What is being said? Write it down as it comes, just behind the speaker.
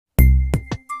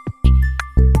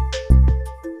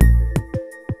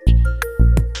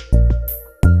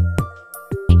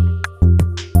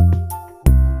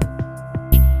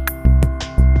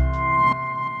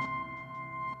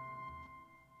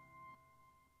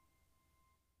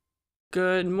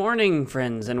Good morning,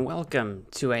 friends, and welcome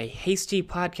to a hasty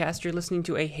podcast. You're listening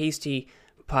to a hasty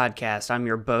podcast. I'm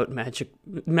your boat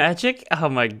magic. Oh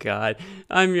my god,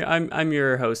 I'm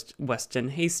your host, Weston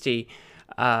Hasty.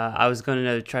 I was going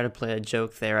to try to play a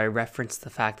joke there. I referenced the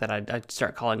fact that I'd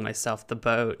start calling myself the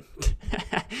boat.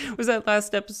 Was that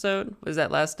last episode? Was that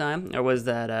last time, or was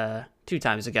that 2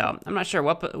 times ago? I'm not sure.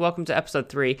 Welcome to episode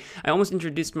 3. I almost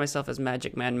introduced myself as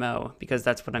Magic Man Mo because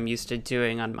that's what I'm used to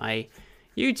doing on my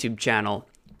YouTube channel,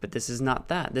 but this is not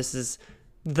that. This is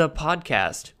the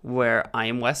podcast where I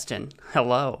am Weston.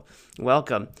 Hello,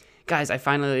 welcome. Guys, I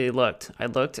finally looked. I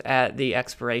looked at the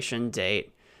expiration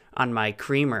date on my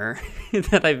creamer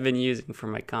that I've been using for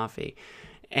my coffee,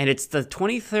 and it's the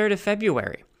 23rd of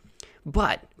February.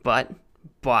 But,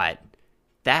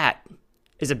 that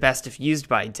is a best if used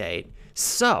by date.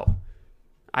 So,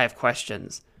 I have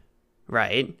questions,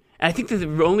 right? And I think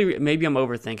that maybe I'm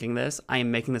overthinking this. I am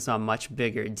making this a much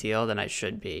bigger deal than I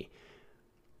should be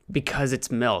because it's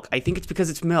milk. I think it's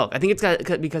because it's milk. I think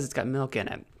because it's got milk in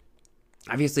it.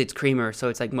 Obviously, it's creamer, so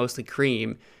it's like mostly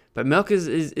cream, but milk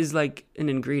is like an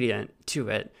ingredient to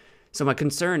it. So my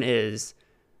concern is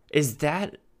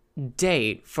that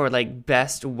date for like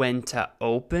best when to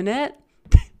open it?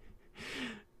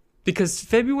 Because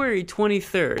February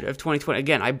 23rd of 2020,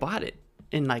 again, I bought it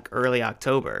in like early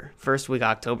October, first week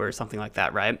October or something like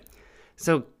that, right?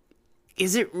 So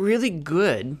is it really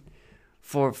good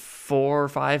for 4 or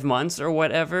 5 months or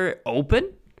whatever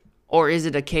open? Or is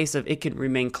it a case of it can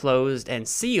remain closed and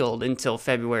sealed until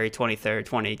February 23rd,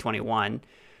 2021?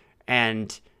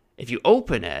 And if you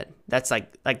open it, that's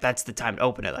like that's the time to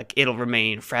open it. Like it'll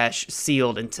remain fresh,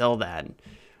 sealed until then.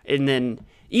 And then,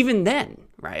 even then,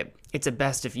 right, it's a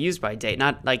best if used by date,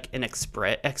 not like an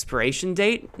expiration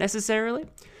date necessarily.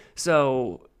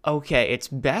 So, okay, it's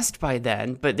best by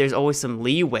then, but there's always some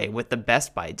leeway with the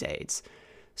best by dates.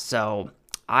 So,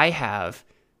 I have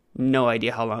no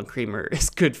idea how long creamer is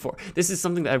good for. This is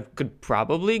something that I could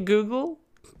probably Google,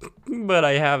 but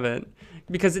I haven't,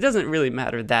 because it doesn't really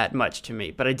matter that much to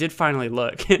me. But I did finally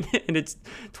look, and it's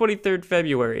 23rd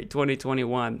February,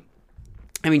 2021.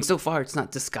 I mean, so far it's not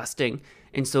disgusting,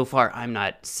 and so far I'm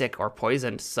not sick or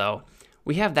poisoned, so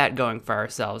we have that going for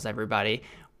ourselves, everybody.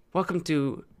 Welcome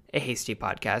to a hasty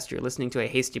podcast. You're listening to a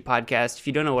hasty podcast. If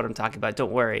you don't know what I'm talking about,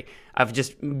 don't worry. I've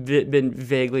just been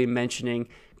vaguely mentioning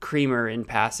creamer in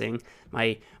passing,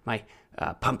 my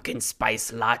pumpkin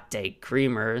spice latte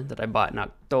creamer that I bought in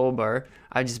October.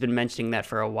 I've just been mentioning that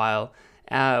for a while.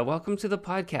 Welcome to the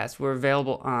podcast. We're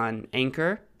available on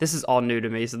Anchor. This is all new to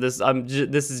me, so this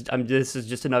is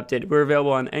just an update. We're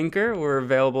available on Anchor. We're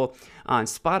available on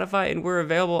Spotify, and we're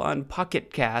available on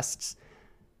Pocket Casts.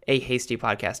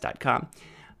 ahastypodcast.com.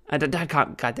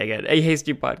 God dang it. A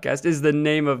Hasty Podcast is the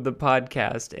name of the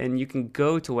podcast, and you can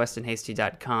go to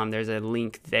westonhasty.com. There's a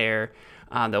link there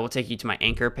that will take you to my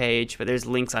Anchor page, but there's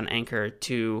links on Anchor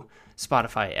to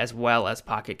Spotify as well as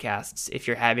Pocket Casts if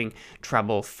you're having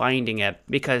trouble finding it,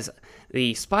 because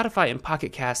the Spotify and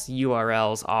Pocket Casts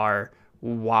URLs are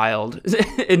wild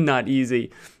and not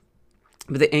easy.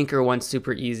 But the Anchor one's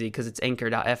super easy because it's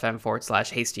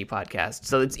anchor.fm/hasty podcast.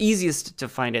 So it's easiest to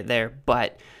find it there.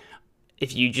 But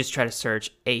if you just try to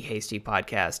search a hasty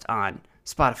podcast on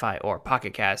Spotify or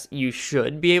Pocket Cast, you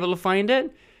should be able to find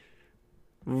it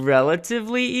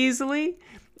relatively easily.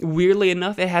 Weirdly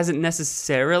enough, it hasn't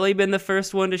necessarily been the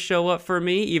first one to show up for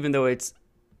me, even though it's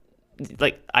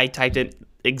like I typed in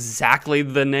exactly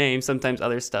the name. Sometimes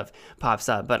other stuff pops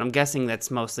up, but I'm guessing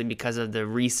that's mostly because of the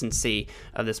recency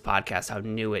of this podcast, how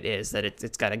new it is, that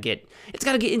it's got to get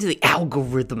into the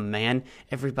algorithm, man.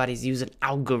 Everybody's using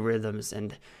algorithms,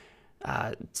 and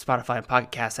Spotify and Pocket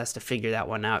Cast has to figure that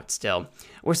one out still.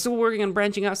 We're still working on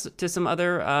branching out to some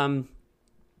other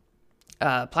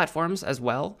platforms as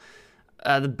well.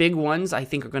 The big ones, I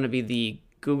think, are going to be the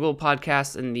Google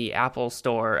Podcast and the Apple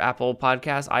Store, Apple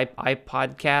Podcast,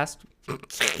 iPodcast.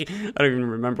 I don't even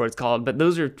remember what it's called, but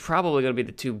those are probably going to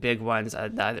be the two big ones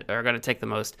that are going to take the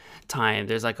most time.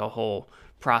 There's like a whole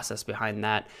process behind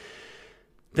that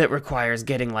requires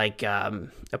getting like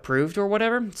approved or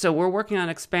whatever. So we're working on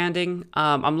expanding.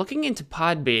 I'm looking into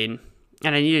Podbean,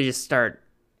 and I need to just start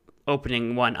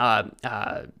opening one up.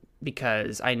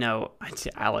 Because I know,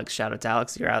 Alex, shout out to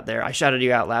Alex, you're out there. I shouted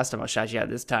you out last time, I'll shout you out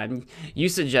this time. You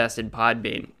suggested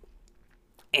Podbean.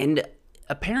 And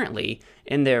apparently,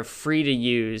 in their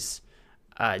free-to-use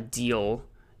deal,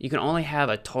 you can only have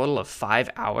a total of 5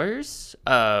 hours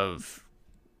of,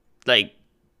 like,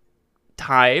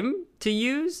 time to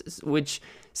use, which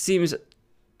seems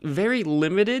very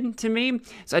limited to me.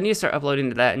 So I need to start uploading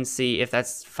to that and see if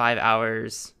that's 5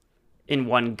 hours in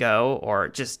one go, or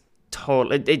just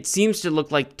total. It seems to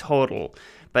look like total,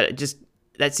 but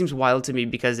that seems wild to me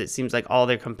because it seems like all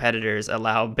their competitors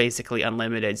allow basically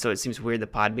unlimited. So it seems weird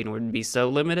that Podbean would be so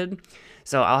limited.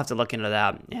 So I'll have to look into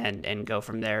that and go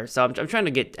from there. So I'm trying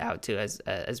to get out to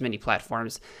as many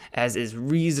platforms as is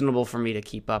reasonable for me to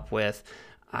keep up with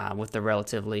the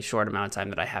relatively short amount of time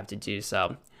that I have to do so.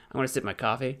 I'm going to sip my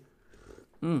coffee.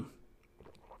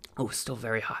 Oh, still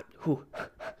very hot. Whew.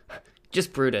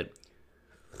 Just brewed it.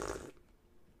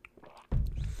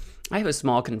 I have a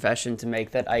small confession to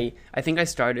make that I think I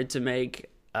started to make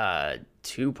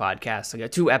 2 podcasts ago,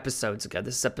 2 episodes ago.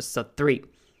 This is episode 3,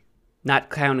 not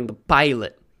counting the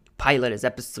pilot. Pilot is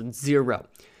episode 0.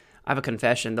 I have a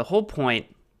confession. The whole point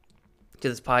to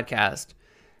this podcast,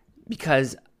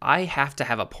 because I have to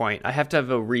have a point. I have to have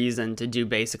a reason to do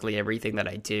basically everything that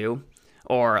I do,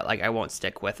 or like I won't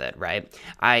stick with it, right?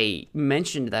 I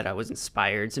mentioned that I was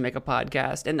inspired to make a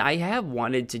podcast, and I have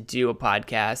wanted to do a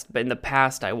podcast, but in the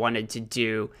past I wanted to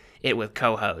do it with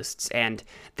co-hosts, and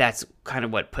that's kind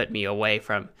of what put me away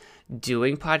from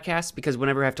doing podcasts, because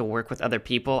whenever I have to work with other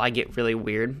people, I get really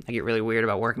weird. I get really weird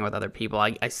about working with other people.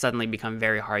 I suddenly become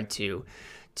very hard to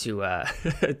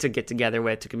to get together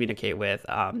with, to communicate with,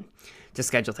 to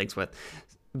schedule things with.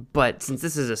 But since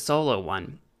this is a solo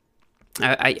one,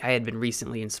 I had been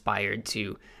recently inspired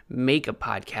to make a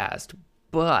podcast,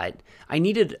 but I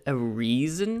needed a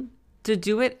reason to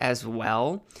do it as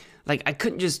well. Like, I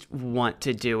couldn't just want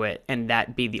to do it and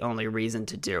that be the only reason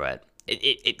to do it.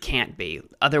 It can't be.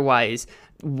 Otherwise,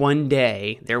 one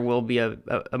day there will be a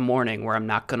morning where I'm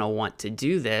not going to want to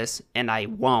do this, and I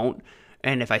won't.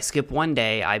 And if I skip one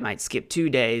day, I might skip 2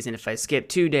 days. And if I skip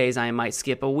 2 days, I might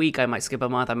skip a week. I might skip a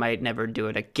month. I might never do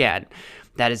it again.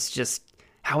 That is just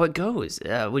how it goes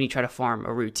when you try to form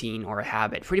a routine or a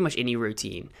habit, pretty much any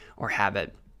routine or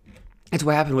habit. It's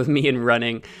what happened with me in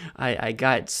running. I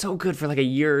got so good for like a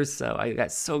year or so. I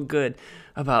got so good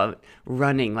about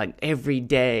running like every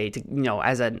day to,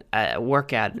 as a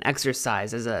workout, an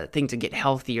exercise, as a thing to get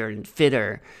healthier and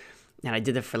fitter. And I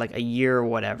did that for like a year or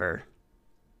whatever.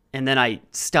 And then I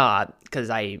stopped because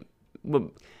I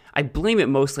blame it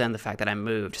mostly on the fact that I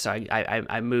moved. So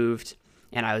I moved,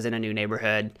 and I was in a new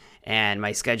neighborhood, and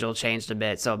my schedule changed a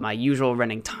bit. So my usual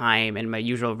running time and my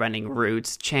usual running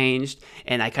routes changed,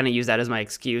 and I kind of use that as my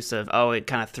excuse of, it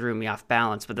kind of threw me off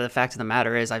balance. But the fact of the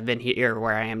matter is, I've been here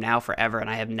where I am now forever, and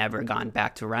I have never gone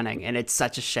back to running, and it's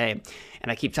such a shame.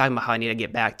 And I keep talking about how I need to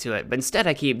get back to it, but instead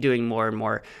I keep doing more and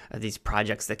more of these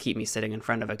projects that keep me sitting in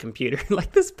front of a computer,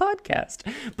 like this podcast.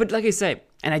 But like I say,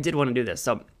 and I did want to do this,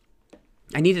 so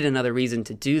I needed another reason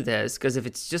to do this, because if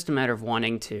it's just a matter of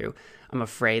wanting to, I'm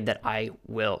afraid that I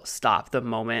will stop the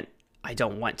moment I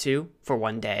don't want to for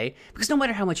one day. Because no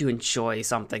matter how much you enjoy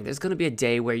something, there's going to be a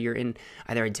day where you're in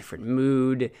either a different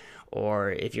mood,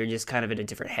 or if you're just kind of in a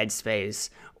different headspace,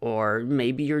 or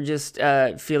maybe you're just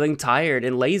feeling tired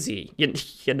and lazy.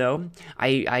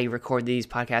 I record these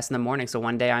podcasts in the morning, so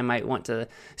one day I might want to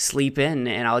sleep in,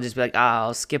 and I'll just be like,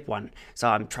 I'll skip one. So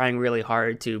I'm trying really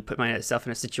hard to put myself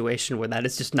in a situation where that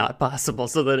is just not possible,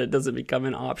 so that it doesn't become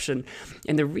an option.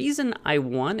 And the reason I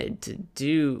wanted to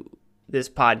do this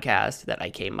podcast that I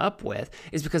came up with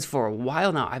is because for a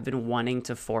while now I've been wanting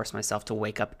to force myself to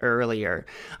wake up earlier.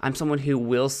 I'm someone who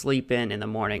will sleep in the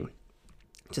morning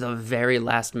to the very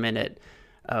last minute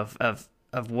of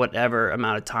whatever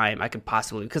amount of time I could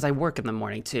possibly, because I work in the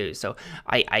morning too. So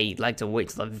I like to wait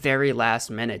till the very last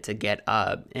minute to get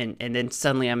up, and then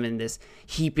suddenly I'm in this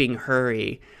heaping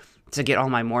hurry to get all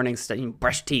my morning stuff,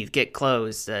 brush teeth, get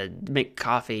clothes, make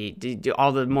coffee, do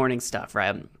all the morning stuff,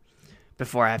 right?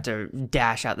 Before I have to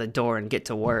dash out the door and get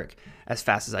to work as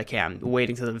fast as I can,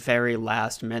 waiting to the very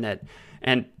last minute.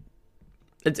 And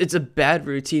it's a bad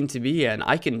routine to be in.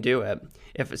 I can do it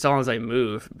as long as I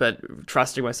move, but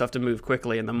trusting myself to move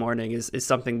quickly in the morning is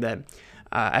something that,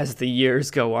 as the years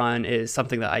go on, is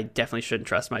something that I definitely shouldn't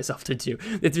trust myself to do.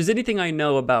 If there's anything I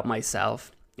know about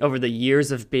myself over the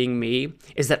years of being me,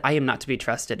 is that I am not to be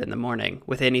trusted in the morning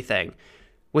with anything.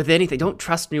 Don't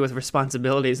trust me with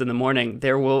responsibilities in the morning.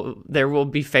 There will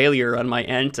be failure on my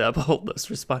end to uphold those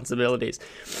responsibilities.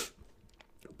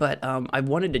 But I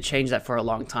wanted to change that for a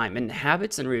long time. And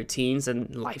habits and routines and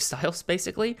lifestyles,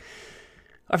 basically,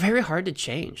 are very hard to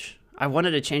change. I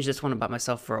wanted to change this one about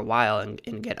myself for a while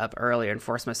and get up earlier and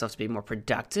force myself to be more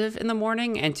productive in the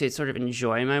morning and to sort of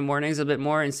enjoy my mornings a bit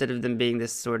more, instead of them being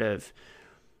this sort of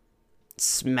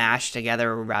smashed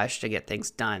together rush to get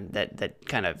things done that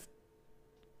kind of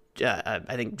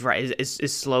I think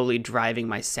is slowly driving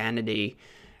my sanity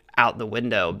out the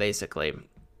window, basically.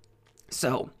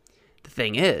 So the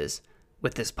thing is,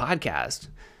 with this podcast,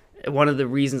 One of the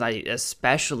reasons I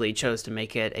especially chose to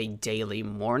make it a daily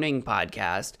morning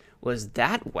podcast was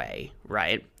that way,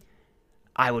 right?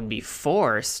 I would be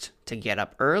forced to get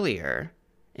up earlier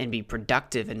and be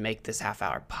productive and make this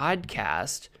half-hour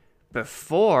podcast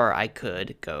before I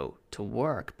could go to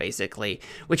work, basically,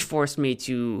 which forced me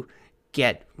to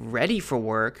get ready for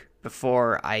work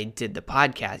before I did the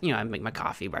podcast. I make my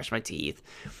coffee, brush my teeth.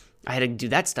 I had to do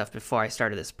that stuff before I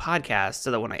started this podcast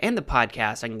so that when I end the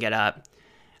podcast, I can get up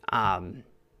and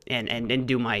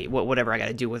do my whatever I got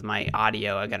to do with my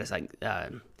audio. I got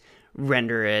to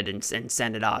render it and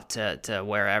send it off to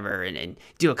wherever and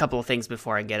do a couple of things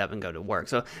before I get up and go to work.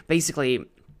 So basically,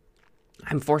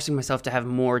 I'm forcing myself to have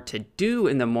more to do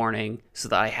in the morning so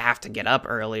that I have to get up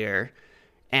earlier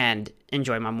and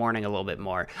enjoy my morning a little bit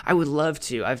more. I would love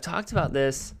to. I've talked about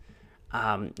this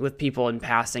with people in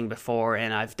passing before,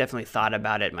 and I've definitely thought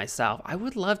about it myself. I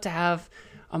would love to have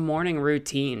a morning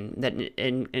routine that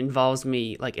involves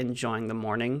me like enjoying the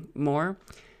morning more.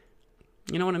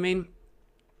 You know what I mean?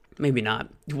 Maybe not.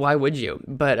 Why would you?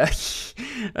 But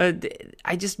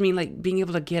I just mean like being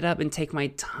able to get up and take my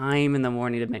time in the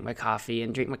morning to make my coffee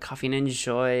and drink my coffee and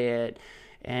enjoy it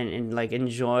and like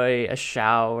enjoy a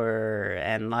shower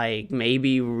and like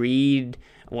maybe read.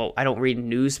 Well, I don't read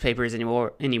newspapers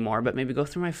anymore, but maybe go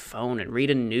through my phone and read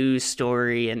a news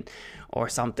story or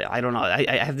something. I don't know.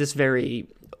 I have this very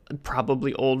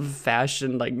probably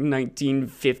old-fashioned like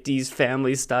 1950s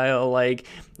family style, like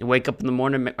wake up in the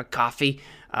morning, make my coffee,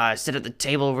 sit at the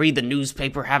table, read the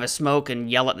newspaper, have a smoke, and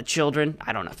yell at the children.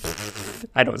 I don't know.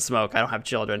 I don't smoke. I don't have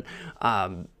children.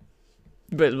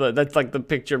 But that's like the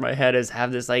picture in my head is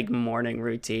have this like morning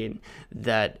routine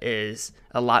that is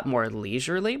a lot more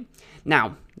leisurely.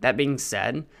 Now, that being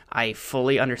said, I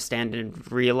fully understand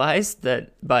and realize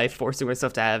that by forcing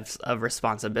myself to have a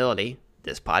responsibility,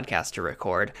 this podcast to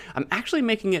record, I'm actually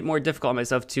making it more difficult on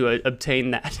myself to obtain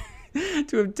that,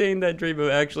 to obtain that dream of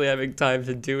actually having time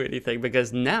to do anything.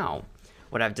 Because now,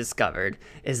 what I've discovered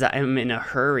is that I'm in a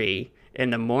hurry in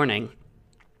the morning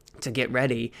to get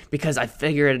ready because I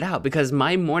figured it out. Because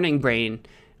my morning brain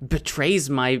betrays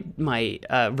my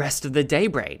rest of the day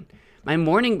brain. I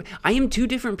am two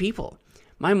different people.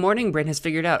 My morning brain has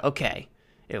figured out, okay,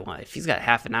 if he's got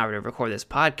half an hour to record this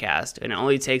podcast and it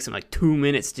only takes him like 2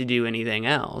 minutes to do anything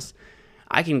else,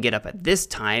 I can get up at this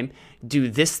time, do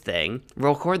this thing,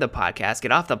 record the podcast,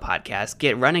 get off the podcast,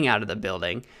 get running out of the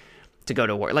building to go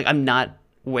to work. Like, I'm not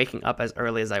waking up as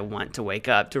early as I want to wake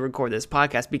up to record this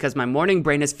podcast because my morning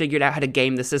brain has figured out how to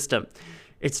game the system.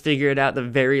 It's figured out the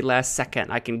very last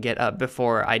second I can get up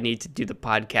before I need to do the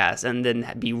podcast and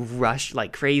then be rushed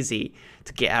like crazy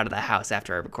to get out of the house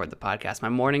after I record the podcast. My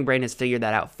morning brain has figured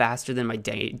that out faster than my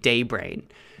day brain.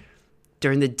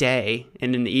 During the day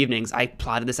and in the evenings, I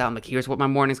plotted this out. I'm like, here's what my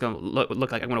morning's going to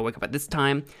look like. I'm going to wake up at this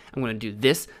time. I'm going to do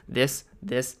this,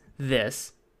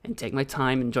 and take my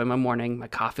time, enjoy my morning. My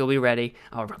coffee will be ready.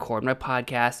 I'll record my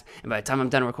podcast. And by the time I'm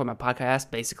done recording my podcast,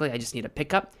 basically, I just need to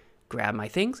pick up, grab my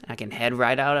things, and I can head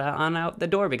right out the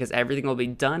door because everything will be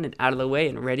done and out of the way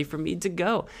and ready for me to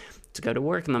go to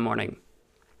work in the morning.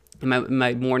 And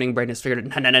my morning brain has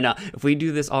figured out, no. If we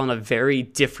do this all in a very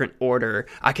different order,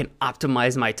 I can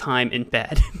optimize my time in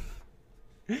bed.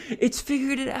 It's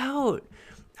figured it out.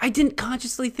 I didn't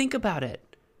consciously think about it.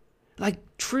 Like,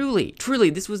 truly,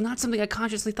 this was not something I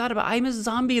consciously thought about. I'm a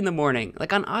zombie in the morning,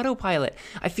 like on autopilot.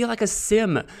 I feel like a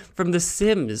sim from The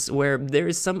Sims, where there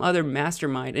is some other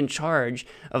mastermind in charge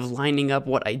of lining up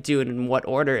what I do and in what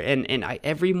order. And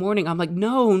every morning, I'm like,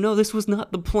 no, this was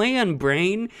not the plan,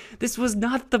 brain. This was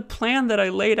not the plan that I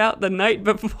laid out the night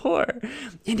before.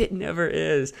 And it never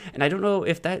is. And I don't know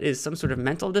if that is some sort of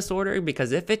mental disorder,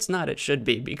 because if it's not, it should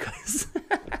be, because...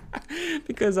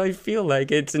 because I feel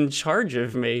like it's in charge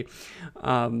of me.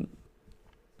 And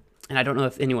I don't know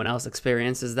if anyone else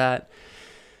experiences that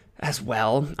as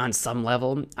well on some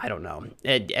level. I don't know.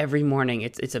 Every morning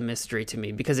it's a mystery to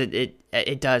me because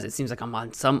it does. It seems like I'm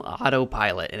on some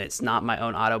autopilot and it's not my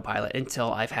own autopilot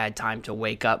until I've had time to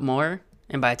wake up more.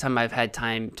 And by the time I've had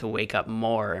time to wake up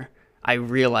more, I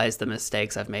realize the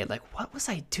mistakes I've made. Like, what was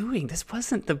I doing? This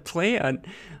wasn't the plan.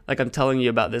 Like, I'm telling you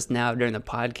about this now during the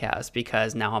podcast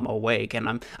because now I'm awake and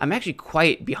I'm actually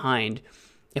quite behind.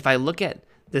 If I look at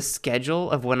the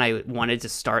schedule of when I wanted to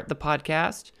start the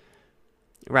podcast,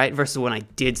 right, versus when I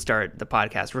did start the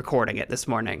podcast, recording it this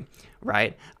morning,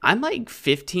 right, I'm like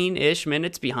 15-ish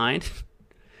minutes behind.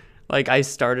 Like, I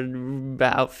started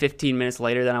about 15 minutes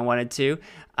later than I wanted to,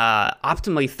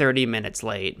 optimally 30 minutes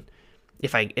late.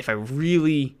 If I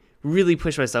really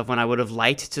push myself, when I would have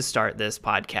liked to start this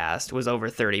podcast was over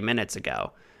 30 minutes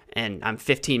ago. And I'm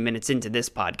 15 minutes into this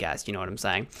podcast, you know what I'm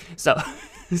saying? So,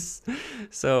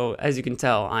 so as you can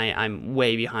tell, I'm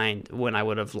way behind when I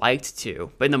would have liked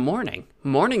to. But in the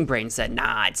morning brain said,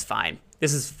 nah, it's fine.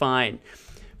 This is fine.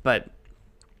 But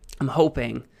I'm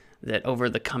hoping that over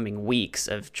the coming weeks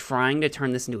of trying to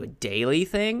turn this into a daily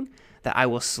thing, that I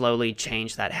will slowly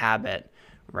change that habit,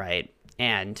 right?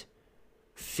 And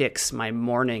fix my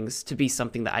mornings to be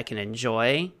something that I can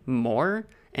enjoy more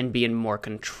and be in more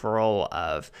control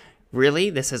of. Really,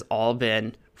 this has all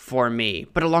been for me.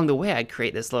 But along the way, I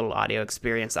create this little audio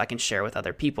experience I can share with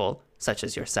other people, such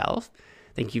as yourself.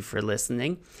 Thank you for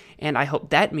listening. And I hope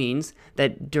that means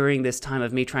that during this time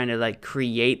of me trying to like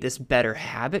create this better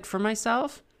habit for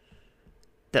myself,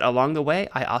 that along the way,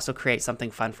 I also create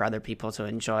something fun for other people to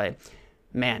enjoy.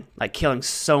 Man, like killing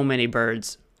so many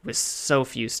birds with so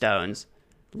few stones.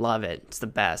 Love it. It's the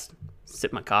best.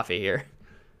 Sip my coffee here.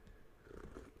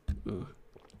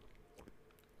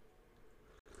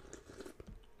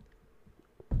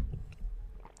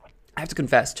 I have to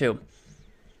confess, too,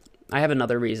 I have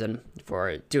another reason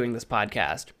for doing this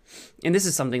podcast. And this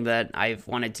is something that I've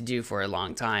wanted to do for a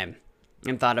long time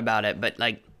and thought about it, but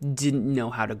like didn't know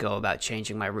how to go about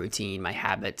changing my routine, my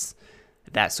habits,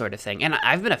 that sort of thing. And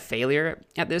I've been a failure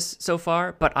at this so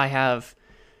far, but I have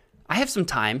some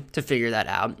time to figure that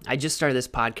out. I just started this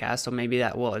podcast, so maybe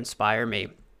that will inspire me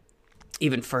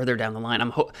even further down the line.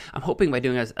 I'm hoping by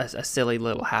doing a silly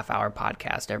little half-hour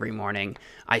podcast every morning,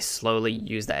 I slowly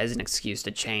use that as an excuse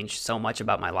to change so much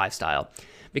about my lifestyle.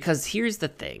 Because here's the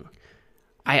thing.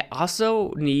 I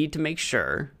also need to make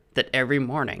sure that every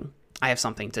morning I have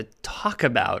something to talk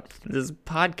about for this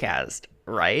podcast,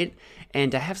 right?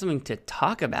 And to have something to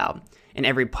talk about in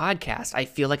every podcast, I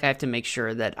feel like I have to make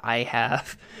sure that I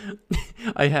have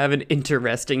an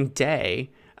interesting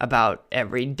day about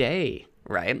every day,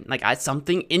 right? Like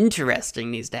something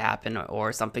interesting needs to happen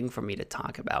or something for me to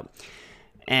talk about.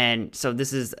 And so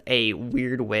this is a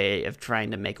weird way of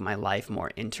trying to make my life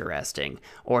more interesting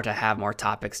or to have more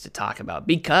topics to talk about.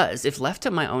 Because if left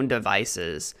to my own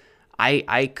devices,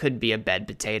 I could be a bed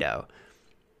potato.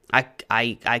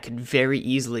 I could very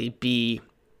easily be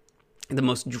the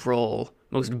most droll,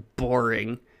 most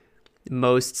boring,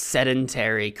 most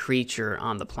sedentary creature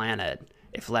on the planet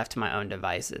if left to my own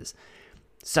devices.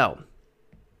 So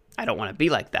I don't want to be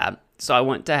like that. So I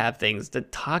want to have things to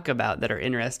talk about that are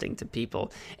interesting to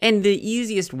people. And the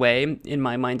easiest way in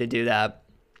my mind to do that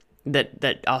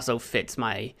also fits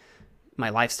my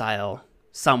lifestyle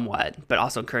somewhat, but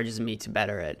also encourages me to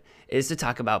better it, is to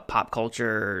talk about pop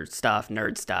culture stuff,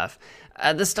 nerd stuff,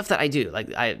 the stuff that I do,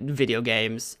 like video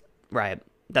games, right,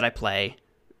 that I play,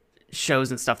 shows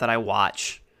and stuff that I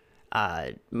watch,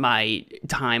 my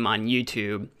time on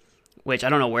YouTube, which I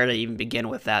don't know where to even begin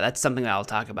with that. That's something that I'll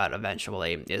talk about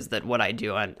eventually, is that what I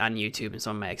do on YouTube and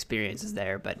some of my experiences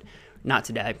there, but not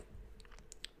today.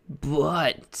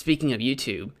 But speaking of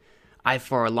YouTube, I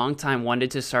for a long time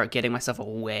wanted to start getting myself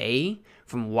away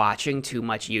from watching too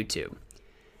much YouTube.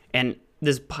 And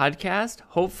this podcast,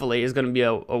 hopefully, is going to be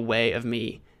a way of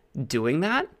me doing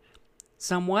that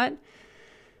somewhat,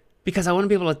 because I want to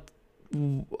be able to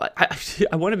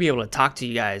I want to be able to talk to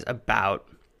you guys about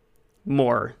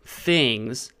more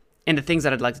things, and the things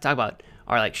that I'd like to talk about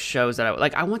are like shows that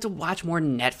I want to watch more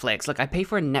Netflix. Like I pay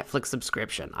for a Netflix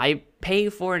subscription. I pay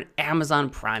for an Amazon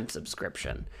Prime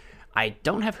subscription. I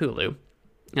don't have Hulu,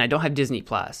 and I don't have Disney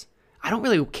Plus. I don't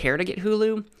really care to get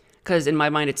Hulu because in my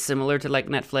mind it's similar to like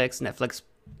Netflix. Netflix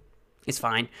is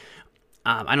fine.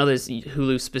 I know there's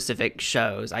Hulu specific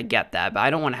shows. I get that, but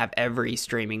I don't want to have every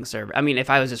streaming service. I mean,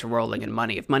 if I was just rolling in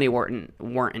money, if money weren't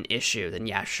an issue, then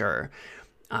yeah, sure.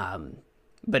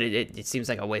 But it seems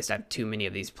like a waste to have too many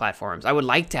of these platforms. I would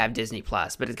like to have Disney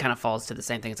Plus, but it kind of falls to the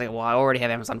same thing. It's like, well, I already have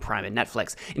Amazon Prime and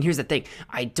Netflix. And here's the thing.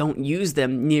 I don't use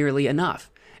them nearly enough.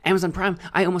 Amazon Prime,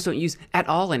 I almost don't use at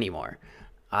all anymore.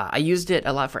 I used it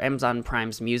a lot for Amazon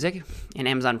Prime's music and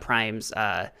Amazon Prime's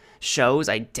shows.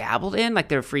 I dabbled in, like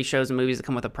there are free shows and movies that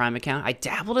come with a Prime account. I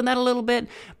dabbled in that a little bit,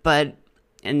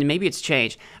 and maybe it's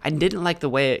changed. I didn't like the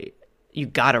way you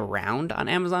got around on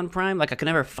Amazon Prime. Like I could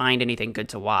never find anything good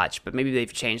to watch, but maybe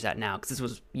they've changed that now because this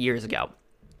was years ago.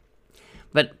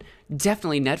 But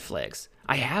definitely Netflix.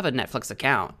 I have a Netflix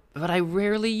account, but I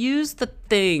rarely use the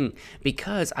thing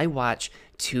because I watch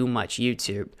too much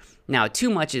YouTube. Now, too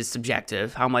much is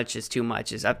subjective. How much is too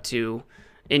much is up to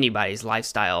anybody's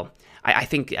lifestyle. I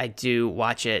think I do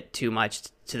watch it too much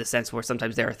to the sense where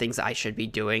sometimes there are things that I should be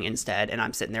doing instead, and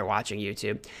I'm sitting there watching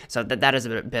YouTube. So that is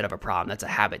a bit of a problem. That's a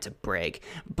habit to break.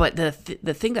 But the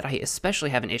thing that I especially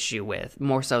have an issue with,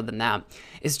 more so than that,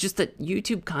 is just that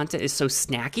YouTube content is so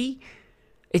snacky.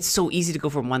 it's so easy to go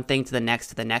from one thing to the next,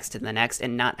 to the next, to the next,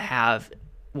 and not have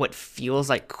what feels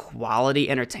like quality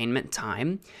entertainment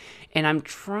time. And I'm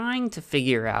trying to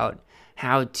figure out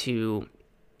how to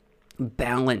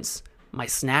balance my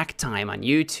snack time on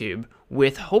YouTube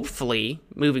with, hopefully,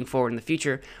 moving forward in the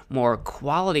future, more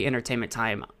quality entertainment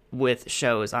time with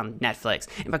shows on Netflix.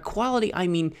 And by quality, I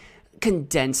mean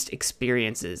condensed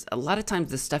experiences. A lot of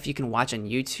times the stuff you can watch on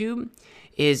YouTube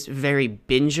is very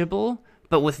bingeable,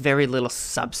 but with very little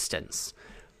substance,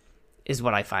 is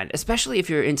what I find, especially if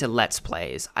you're into Let's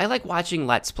Plays. I like watching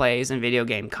Let's Plays and video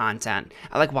game content.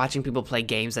 I like watching people play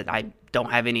games that I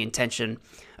don't have any intention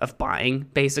of buying,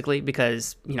 basically,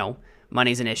 because,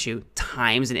 money's an issue,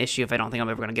 time's an issue. If I don't think I'm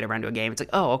ever going to get around to a game, it's like,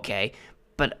 oh, okay,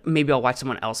 but maybe I'll watch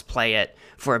someone else play it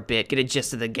for a bit, get a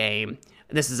gist of the game.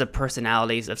 This is a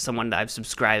personality of someone that I've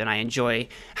subscribed, and I enjoy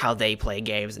how they play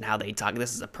games and how they talk.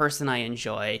 This is a person I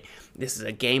enjoy. This is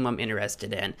a game I'm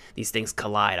interested in. These things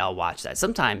collide. I'll watch that.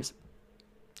 Sometimes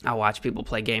I'll watch people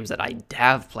play games that I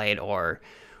have played or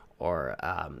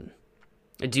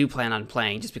do plan on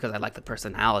playing just because I like the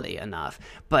personality enough.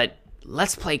 But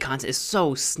Let's Play content is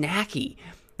so snacky.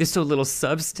 There's so little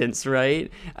substance,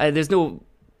 right? There's no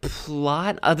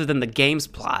plot other than the game's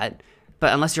plot.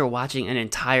 But unless you're watching an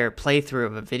entire playthrough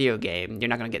of a video game, you're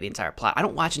not going to get the entire plot. I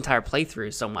don't watch entire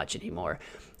playthroughs so much anymore.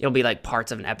 It'll be like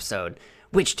parts of an episode,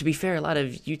 which, to be fair, a lot of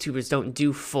YouTubers don't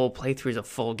do full playthroughs of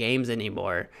full games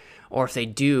anymore. Or if they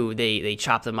do, they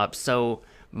chop them up so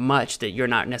much that you're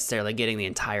not necessarily getting the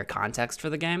entire context for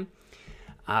the game.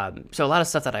 So a lot of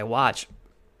stuff that I watch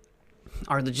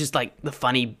are just like the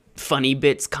funny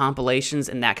bits, compilations,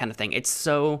 and that kind of thing. It's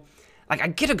so... I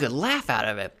get a good laugh out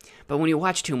of it, but when you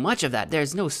watch too much of that,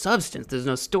 there's no substance, there's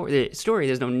no story,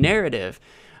 there's no narrative,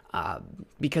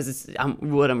 because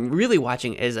what I'm really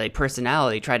watching is a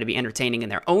personality try to be entertaining in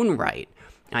their own right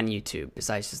on YouTube,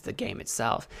 besides just the game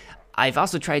itself. I've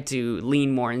also tried to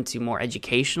lean more into more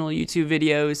educational YouTube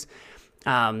videos.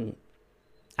 I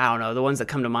don't know, the ones that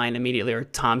come to mind immediately are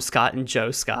Tom Scott and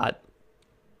Joe Scott.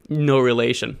 No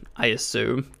relation, I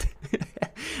assume.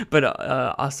 But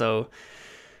also...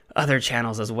 other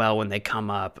channels as well when they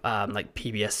come up, like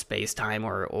PBS Space Time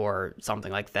or something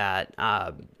like that.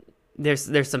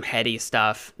 There's some heady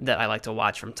stuff that I like to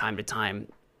watch from time to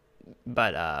time,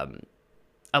 but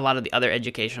a lot of the other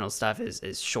educational stuff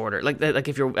is shorter. Like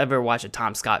if you ever watch a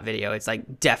Tom Scott video, it's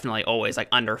like definitely always like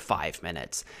under 5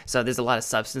 minutes. So there's a lot of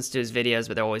substance to his videos,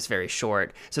 but they're always very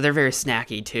short. So they're very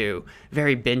snacky too,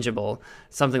 very bingeable.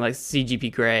 Something like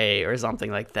CGP Grey or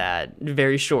something like that.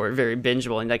 Very short, very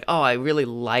bingeable. And like, oh, I really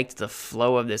liked the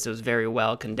flow of this. It was very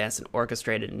well condensed and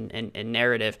orchestrated and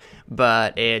narrative,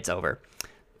 but it's over.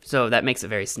 So that makes it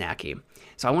very snacky.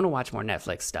 So I want to watch more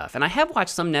Netflix stuff. And I have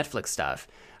watched some Netflix stuff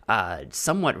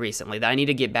somewhat recently that I need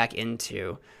to get back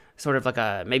into. Sort of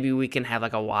like maybe we can have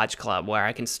like a watch club where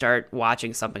I can start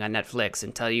watching something on Netflix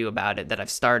and tell you about it that I've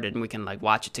started, and we can like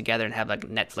watch it together and have like a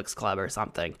Netflix club or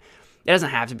something. It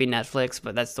doesn't have to be Netflix,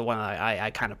 but that's the one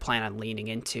I kind of plan on leaning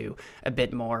into a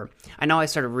bit more. I know I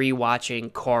started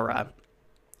rewatching Kora,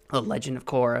 The Legend of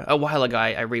Kora. A while ago,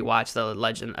 I rewatched The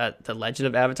Legend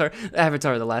of Avatar,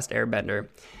 The Last Airbender.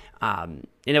 And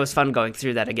it was fun going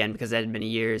through that again because it had been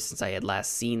years since I had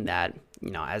last seen that,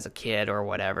 as a kid or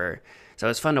whatever. So it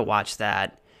was fun to watch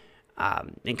that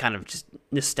and kind of just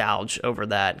nostalgia over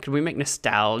that. Could we make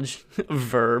nostalgia a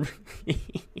verb?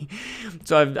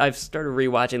 So I've started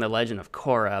rewatching The Legend of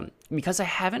Korra because I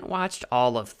haven't watched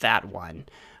all of that one.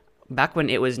 Back when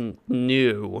it was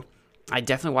new, I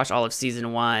definitely watched all of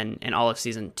season 1 and all of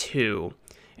season 2.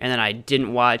 And then I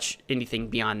didn't watch anything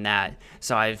beyond that.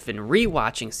 So I've been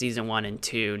rewatching season 1 and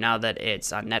 2 now that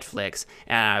it's on Netflix.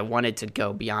 And I wanted to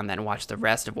go beyond that and watch the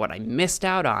rest of what I missed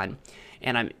out on.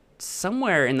 And I'm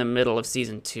somewhere in the middle of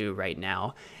season 2 right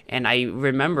now. And I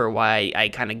remember why I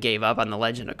kind of gave up on The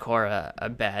Legend of Korra a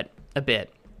bit.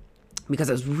 Because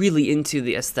I was really into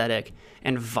the aesthetic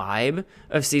and vibe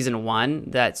of season 1.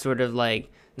 That sort of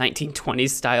like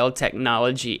 1920s style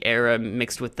technology era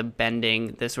mixed with the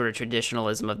bending, the sort of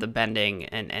traditionalism of the bending,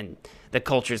 and the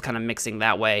cultures kind of mixing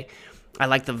that way. I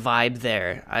liked the vibe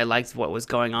there. I liked what was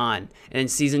going on. And then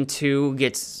season 2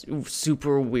 gets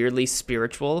super weirdly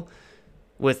spiritual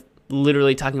with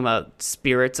literally talking about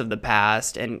spirits of the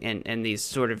past and these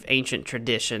sort of ancient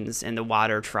traditions and the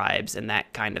water tribes and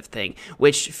that kind of thing,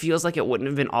 which feels like it wouldn't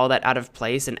have been all that out of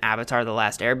place in Avatar: The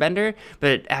Last Airbender,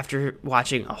 but after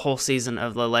watching a whole season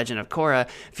of The Legend of Korra,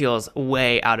 feels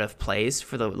way out of place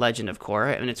for The Legend of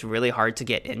Korra, and it's really hard to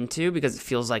get into because it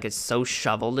feels like it's so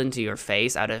shoveled into your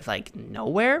face out of like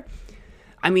nowhere.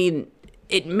 I mean,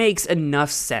 it makes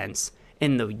enough sense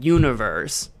in the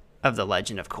universe of The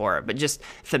Legend of Korra, but just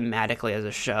thematically as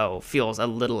a show feels a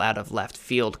little out of left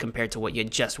field compared to what you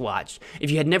had just watched. If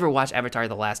you had never watched Avatar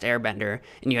The Last Airbender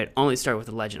and you had only started with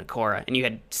The Legend of Korra and you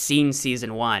had seen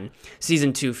season 1,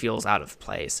 season 2 feels out of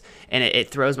place, and it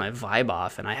throws my vibe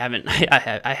off, and I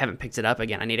haven't picked it up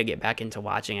again. I need to get back into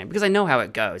watching it because I know how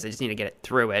it goes. I just need to get it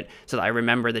through it so that I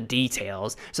remember the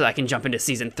details so that I can jump into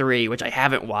season 3, which I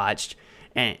haven't watched,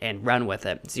 and run with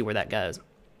it and see where that goes.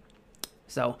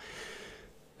 So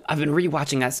I've been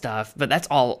rewatching that stuff, but that's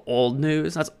all old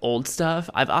news. That's old stuff.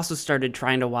 I've also started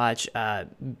trying to watch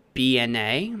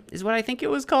BNA, is what I think it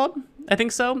was called. I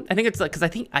think so. I think it's like, because I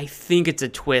think it's a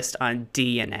twist on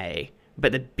DNA,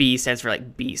 but the B stands for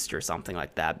like beast or something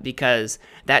like that, because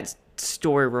that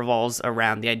story revolves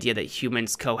around the idea that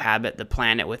humans cohabit the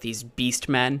planet with these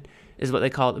Beastmen, is what they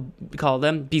call them,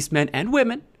 Beastmen and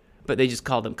women, but they just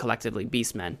call them collectively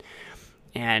Beastmen.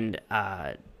 And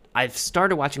I've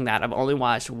started watching that. I've only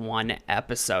watched one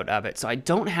episode of it, so I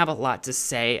don't have a lot to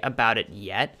say about it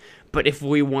yet. But if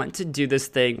we want to do this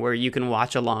thing where you can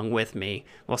watch along with me,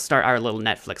 we'll start our little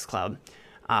Netflix club.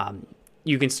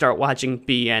 You can start watching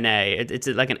BNA. It's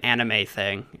like an anime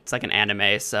thing. It's like an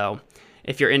anime, so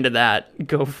if you're into that,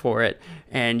 go for it.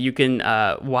 And you can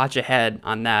watch ahead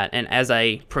on that. And as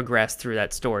I progress through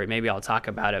that story, maybe I'll talk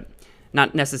about it.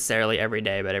 Not necessarily every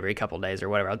day, but every couple days or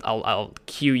whatever. I'll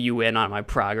cue you in on my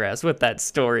progress with that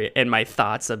story and my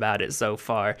thoughts about it so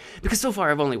far. Because so far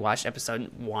I've only watched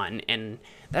episode 1, and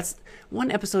that's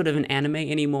one episode of an anime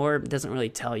anymore. It doesn't really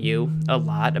tell you a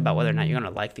lot about whether or not you're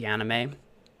going to like the anime.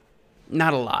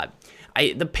 Not a lot.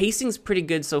 The pacing's pretty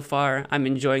good so far. I'm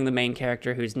enjoying the main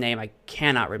character, whose name I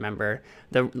cannot remember.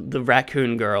 The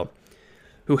raccoon girl,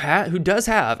 who does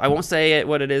have, I won't say it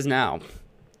what it is now,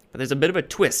 but there's a bit of a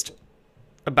twist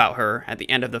about her at the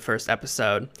end of the first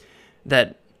episode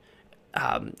that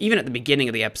even at the beginning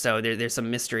of the episode there's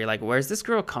some mystery, like, where's this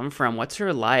girl come from, what's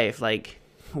her life, like,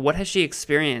 what has she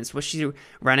experienced, what's she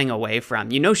running away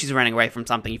from? You know she's running away from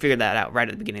something. You figured that out right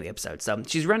at the beginning of the episode. So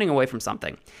she's running away from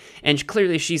something, and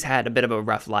clearly she's had a bit of a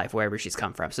rough life wherever she's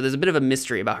come from. So there's a bit of a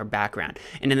mystery about her background,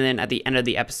 and then at the end of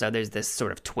the episode there's this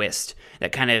sort of twist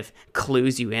that kind of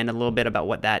clues you in a little bit about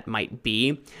what that might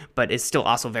be, but it's still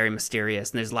also very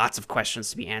mysterious, and there's lots of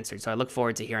questions to be answered. So I look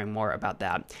forward to hearing more about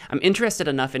that. I'm interested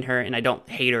enough in her, and I don't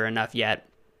hate her enough yet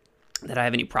that I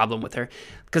have any problem with her,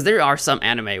 because there are some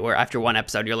anime where after one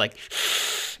episode you're like,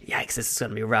 yikes, this is going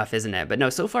to be rough, isn't it? But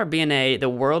no, so far BNA, the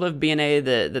world of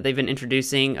BNA that they've been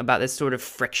introducing about this sort of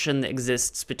friction that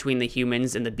exists between the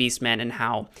humans and the Beastmen, and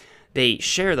how they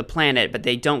share the planet, but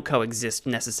they don't coexist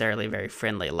necessarily very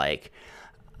friendly. Like,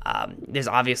 there's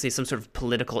obviously some sort of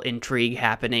political intrigue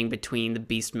happening between the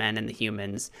Beastmen and the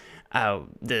humans. I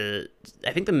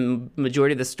think the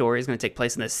majority of the story is going to take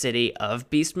place in the city of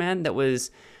Beastmen that was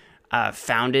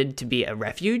founded to be a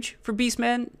refuge for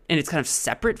Beastmen, and it's kind of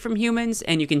separate from humans,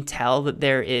 and you can tell that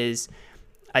there is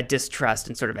a distrust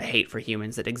and sort of a hate for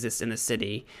humans that exists in the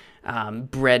city,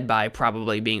 bred by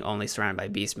probably being only surrounded by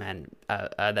Beastmen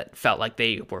that felt like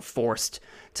they were forced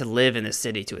to live in the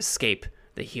city to escape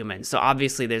the humans. So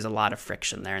obviously there's a lot of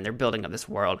friction there, and they're building up this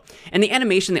world. And the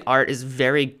animation, the art is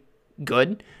very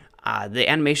good. The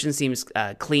animation seems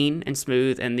clean and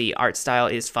smooth, and the art style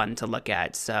is fun to look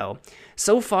at.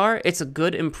 So far, it's a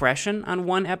good impression on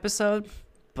one episode,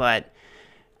 but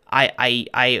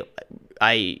I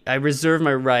reserve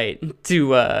my right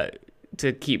to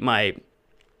keep my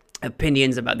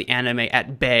opinions about the anime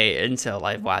at bay until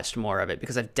I've watched more of it,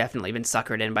 because I've definitely been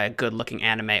suckered in by a good-looking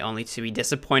anime only to be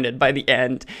disappointed by the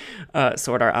end.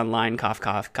 Sword Art Online, cough,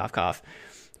 cough, cough, cough.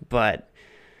 But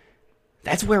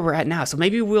that's where we're at now. So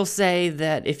maybe we'll say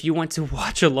that if you want to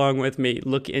watch along with me,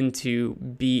 look into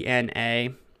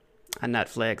BNA on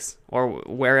Netflix or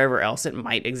wherever else it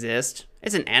might exist.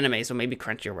 It's an anime, so maybe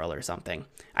Crunchyroll or something.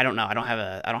 I don't know. I don't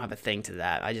have a thing to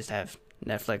that. I just have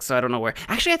Netflix, so I don't know where.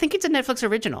 Actually, I think it's a Netflix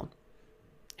original.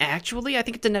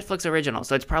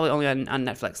 So it's probably only on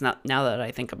Netflix. Now that I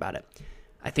think about it,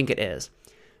 I think it is.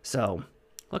 So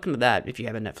look into that if you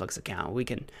have a Netflix account. We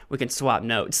can swap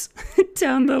notes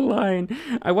down the line.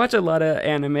 I watch a lot of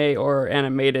anime or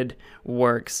animated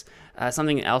works.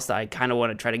 Something else that I kind of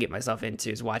want to try to get myself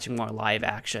into is watching more live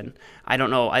action. I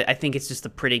don't know. I think it's just the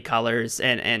pretty colors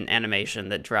and animation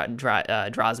that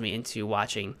draws me into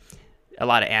watching a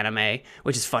lot of anime,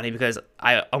 which is funny because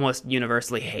I almost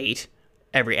universally hate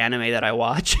every anime that I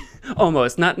watch.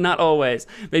 Almost, not always.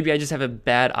 Maybe I just have a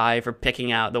bad eye for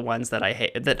picking out the ones that I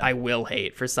hate, that I will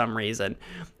hate for some reason.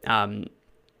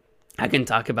 I can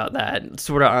talk about that.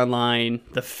 Sword Art Online,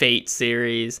 the Fate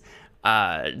series,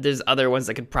 There's other ones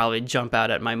that could probably jump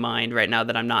out at my mind right now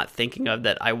that I'm not thinking of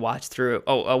that I watched through.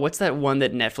 What's that one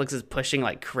that Netflix is pushing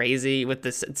like crazy with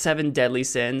the 7 Deadly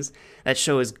Sins? That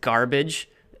show is garbage,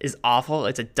 is awful.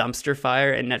 It's a dumpster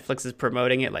fire, and Netflix is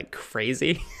promoting it like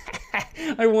crazy.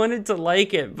 I wanted to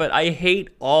like it, but I hate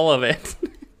all of it.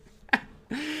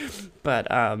 But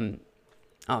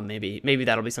maybe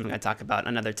that'll be something I talk about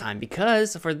another time,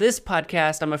 because for this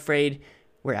podcast, I'm afraid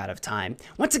we're out of time.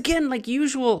 Once again, like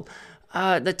usual,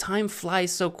 the time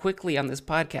flies so quickly on this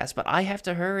podcast, but I have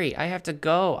to hurry. I have to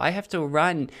go. I have to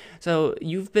run. So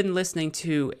you've been listening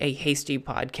to a Hasty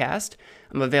podcast.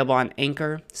 I'm available on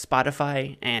Anchor,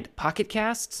 Spotify, and Pocket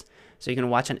Casts. So you can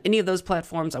watch on any of those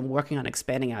platforms. I'm working on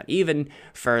expanding out even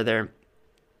further.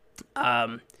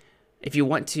 If you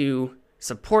want to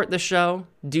support the show,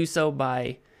 do so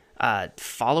by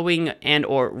following and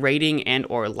or rating and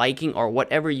or liking or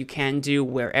whatever you can do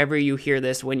wherever you hear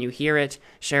this, when you hear it,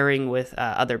 sharing with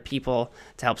other people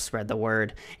to help spread the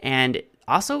word. And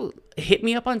also hit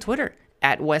me up on Twitter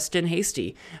at Weston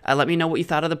Hasty. Let me know what you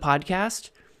thought of the podcast.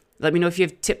 Let me know if you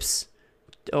have tips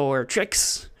or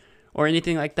tricks or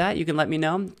anything like that. You can let me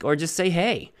know, or just say,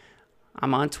 hey.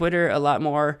 I'm on Twitter a lot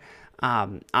more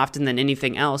often than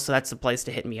anything else, so that's the place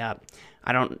to hit me up.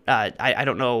 I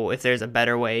don't know if there's a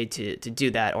better way to do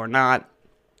that or not,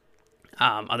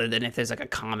 other than if there's like a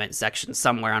comment section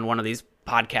somewhere on one of these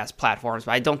podcast platforms,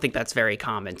 but I don't think that's very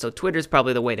common. So Twitter's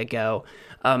probably the way to go.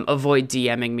 Avoid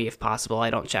DMing me if possible. I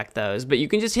don't check those, but you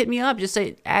can just hit me up. Just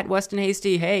say at Weston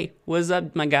Hasty, hey, what's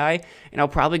up, my guy? And I'll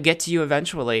probably get to you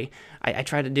eventually. I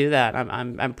try to do that.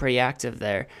 I'm pretty active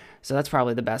there, so that's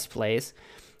probably the best place.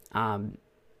 And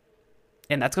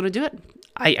that's gonna do it.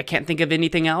 I can't think of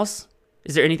anything else.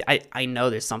 Is there anything? I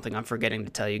know there's something I'm forgetting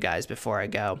to tell you guys before I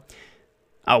go.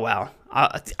 Oh, well,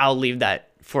 I'll leave that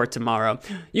for tomorrow.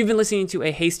 You've been listening to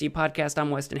a Hasty podcast.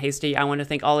 I'm Weston Hasty. I want to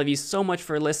thank all of you so much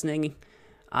for listening.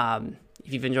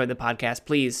 If you've enjoyed the podcast,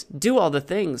 please do all the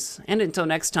things. And until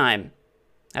next time,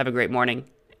 have a great morning.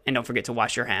 And don't forget to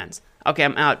wash your hands. Okay,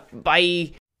 I'm out.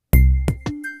 Bye.